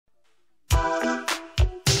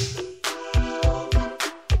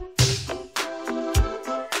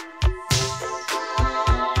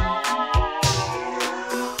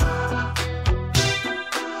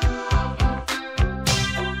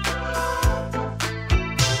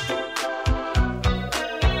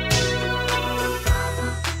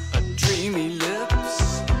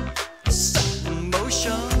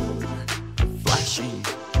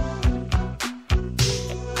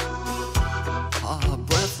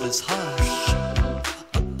was harsh,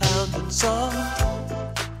 loud and soft,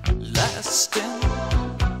 lasting.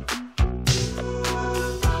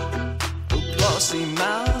 A glossy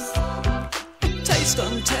mouth, a taste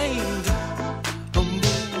untamed, a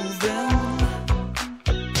moving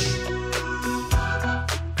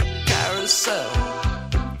carousel,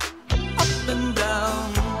 up and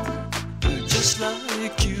down, just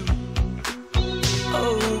like you.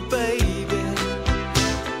 Oh baby,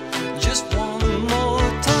 just one more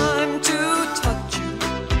time to touch you,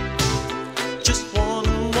 just one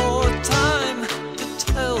more time to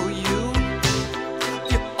tell you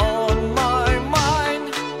you're on my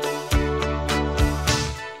mind.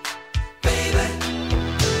 Baby,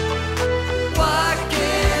 why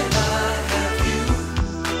can't I have you?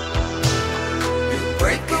 You're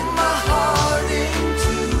breaking my heart in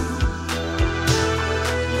two.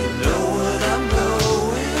 You know what I'm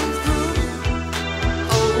going through.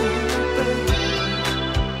 Oh baby,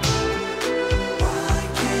 why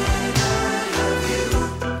can't I have you?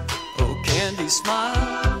 Oh candy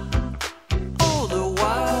smile, all the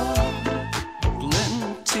while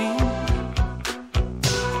glinting.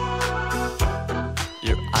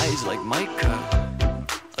 Your eyes like mica,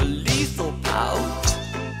 a lethal pout,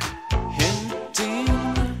 hinting.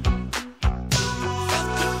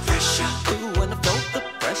 Felt the pressure. Ooh, when I felt the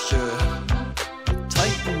pressure,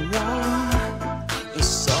 tight and warm, the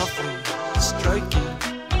softly striking.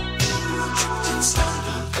 Tripped and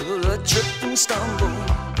stumbled. Oh, I tripped and stumbled.